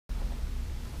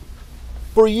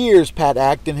For years, Pat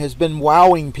Acton has been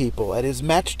wowing people at his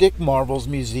Matchstick Marvels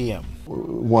Museum.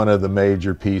 One of the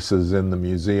major pieces in the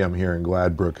museum here in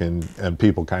Gladbrook, and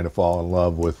people kind of fall in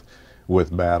love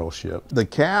with Battleship. The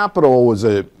Capitol was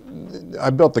I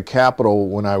built the Capitol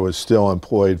when I was still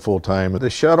employed full-time. The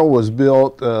shuttle was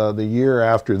built the year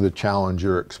after the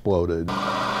Challenger exploded.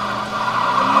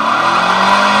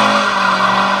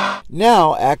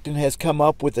 Now Acton has come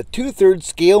up with a 2/3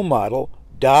 scale model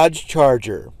Dodge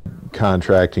Charger.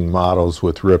 Contracting models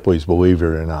with Ripley's, believe it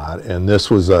or not, and this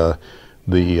was the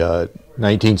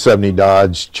 1970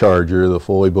 Dodge Charger, the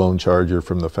fully blown Charger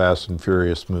from the Fast and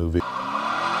Furious movie.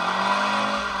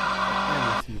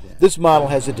 This model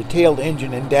has a detailed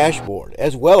engine and dashboard,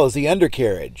 as well as the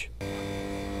undercarriage.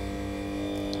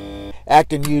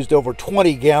 Acton used over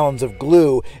 20 gallons of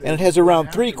glue, and it has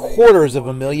around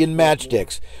 750,000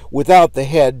 matchsticks without the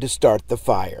head to start the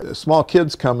fire. Small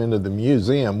kids come into the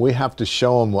museum, we have to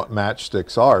show them what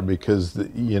matchsticks are, because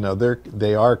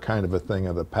they are kind of a thing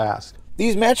of the past.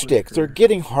 These matchsticks are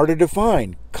getting harder to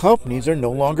find. Companies are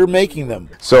no longer making them.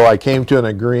 So I came to an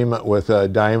agreement with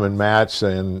Diamond Match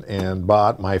and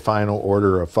bought my final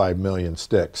order of 5 million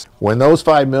sticks. When those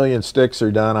 5 million sticks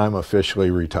are done, I'm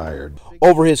officially retired.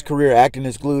 Over his career, Acton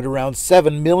has glued around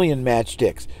 7 million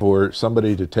matchsticks. For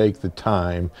somebody to take the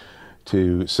time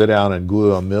to sit down and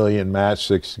glue 1 million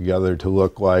matchsticks together to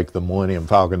look like the Millennium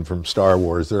Falcon from Star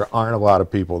Wars, there aren't a lot of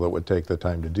people that would take the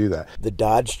time to do that. The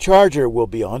Dodge Charger will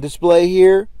be on display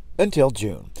here until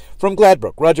June. From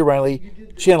Gladbrook, Roger Riley,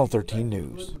 Channel 13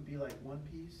 News.